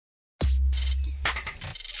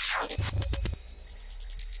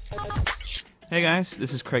Hey guys,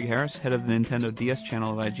 this is Craig Harris, head of the Nintendo DS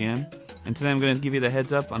channel of IGN, and today I'm going to give you the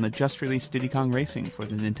heads up on the just-released Diddy Kong Racing for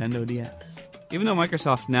the Nintendo DS. Even though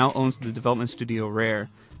Microsoft now owns the development studio Rare,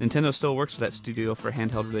 Nintendo still works with that studio for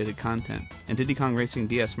handheld-related content, and Diddy Kong Racing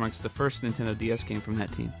DS marks the first Nintendo DS game from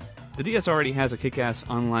that team. The DS already has a kick-ass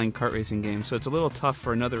online kart racing game, so it's a little tough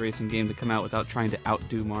for another racing game to come out without trying to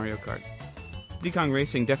outdo Mario Kart. Diddy Kong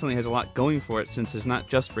Racing definitely has a lot going for it since it's not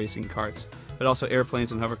just racing karts, but also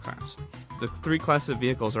airplanes and hovercrafts. The three classes of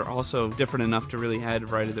vehicles are also different enough to really add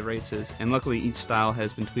variety to the races, and luckily each style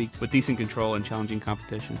has been tweaked with decent control and challenging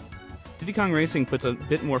competition. Diddy Kong Racing puts a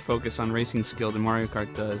bit more focus on racing skill than Mario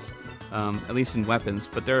Kart does, at least in weapons,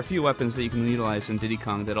 but there are a few weapons that you can utilize in Diddy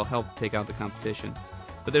Kong that'll help take out the competition.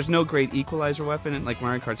 But there's no great equalizer weapon like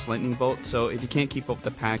Mario Kart's Lightning Bolt, so if you can't keep up with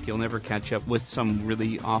the pack, you'll never catch up with some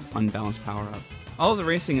really off, unbalanced power-up. All of the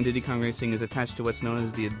racing in Diddy Kong Racing is attached to what's known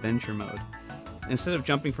as the Adventure Mode. Instead of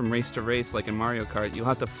jumping from race to race like in Mario Kart, you'll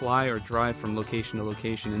have to fly or drive from location to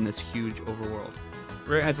location in this huge overworld.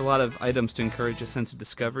 Rare adds a lot of items to encourage a sense of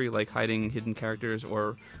discovery, like hiding hidden characters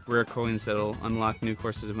or rare coins that'll unlock new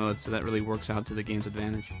courses of modes, so that really works out to the game's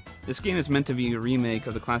advantage. This game is meant to be a remake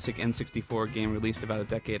of the classic N64 game released about a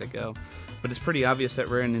decade ago, but it's pretty obvious that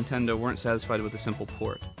Rare and Nintendo weren't satisfied with a simple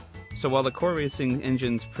port. So while the core racing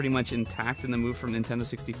engine's pretty much intact in the move from Nintendo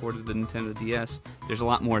 64 to the Nintendo DS, there's a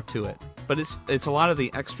lot more to it. But it's a lot of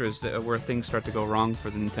the extras where things start to go wrong for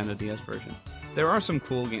the Nintendo DS version. There are some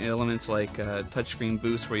cool elements like touchscreen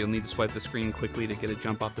boost where you'll need to swipe the screen quickly to get a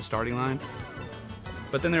jump off the starting line.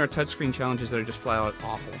 But then there are touchscreen challenges that are just flat out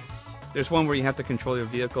awful. There's one where you have to control your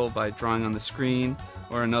vehicle by drawing on the screen,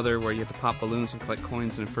 or another where you have to pop balloons and collect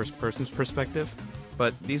coins in a first-person perspective.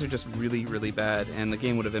 But these are just really, really bad, and the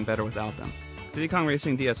game would have been better without them. Diddy Kong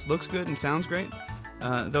Racing DS looks good and sounds great,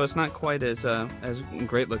 though it's not quite as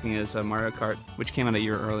great looking as Mario Kart, which came out a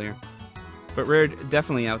year earlier. But Rare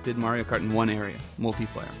definitely outdid Mario Kart in one area: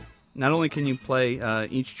 multiplayer. Not only can you play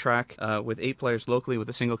each track with 8 players locally with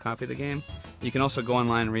a single copy of the game, you can also go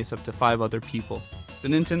online and race up to 5 other people. The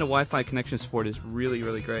Nintendo Wi-Fi connection support is really,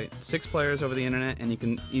 really great. 6 players over the internet, and you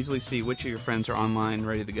can easily see which of your friends are online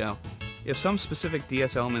ready to go. If some specific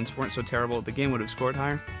DS elements weren't so terrible, the game would have scored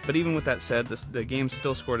higher, but even with that said, the game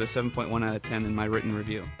still scored a 7.1 out of 10 in my written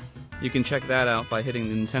review. You can check that out by hitting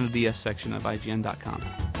the Nintendo DS section of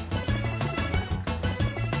IGN.com.